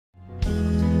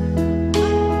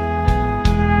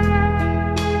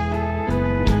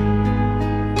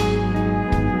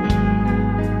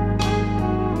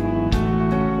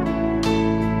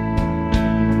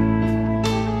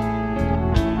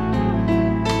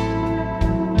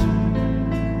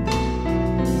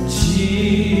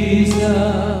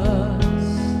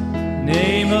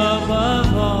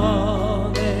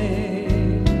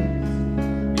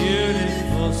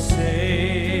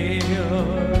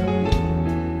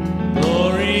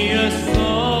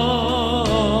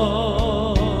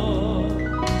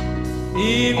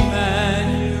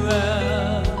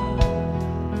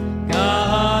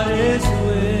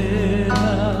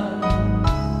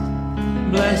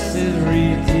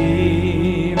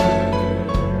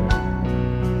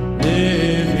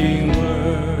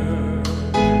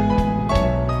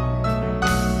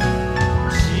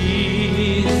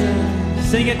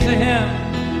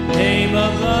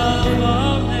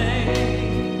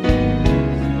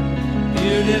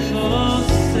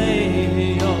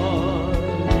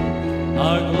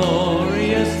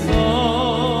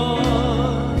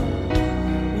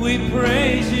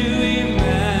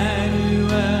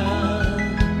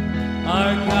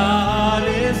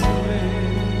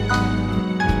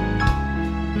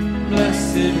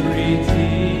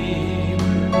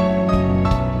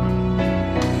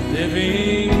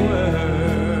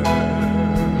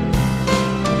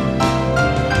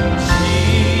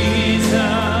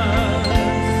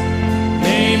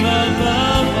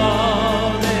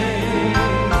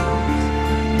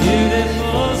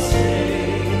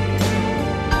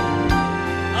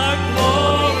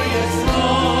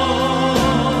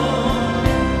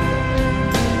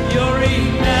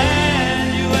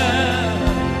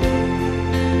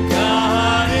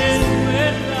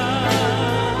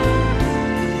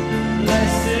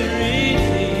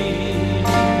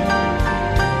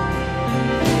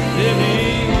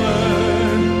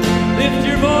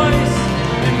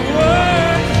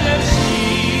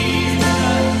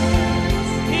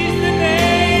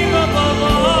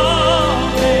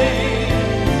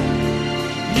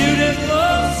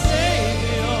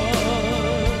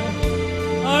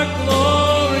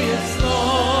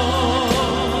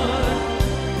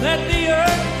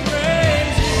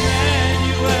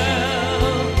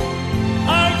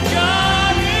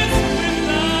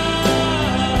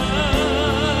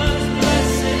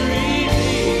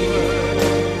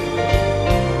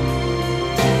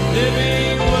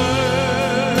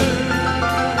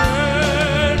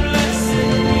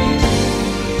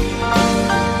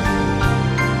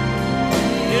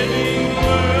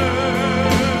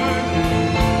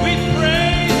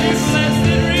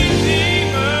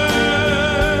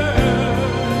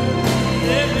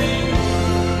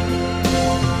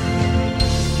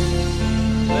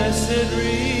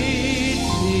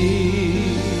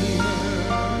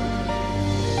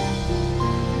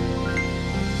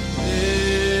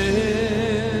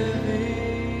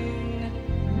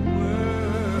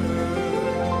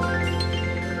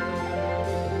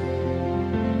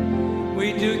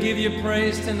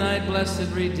praise tonight, blessed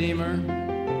Redeemer.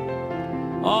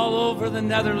 All over the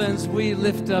Netherlands, we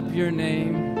lift up your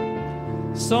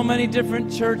name. So many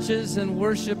different churches and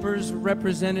worshipers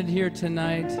represented here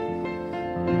tonight.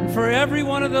 And for every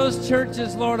one of those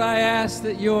churches, Lord, I ask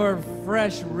that your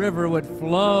fresh river would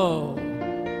flow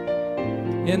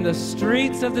in the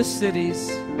streets of the cities,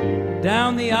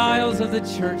 down the aisles of the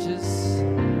churches.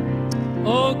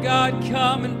 Oh God,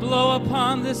 come and blow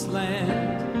upon this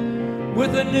land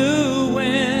with a new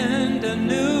wind, a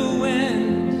new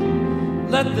wind.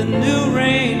 Let the new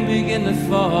rain begin to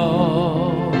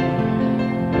fall.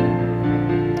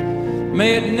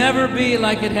 May it never be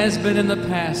like it has been in the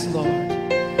past, Lord.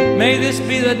 May this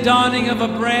be the dawning of a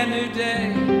brand new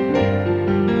day.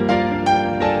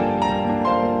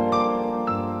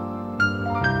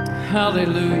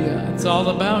 Hallelujah. It's all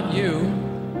about you.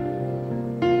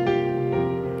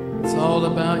 It's all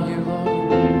about you, Lord.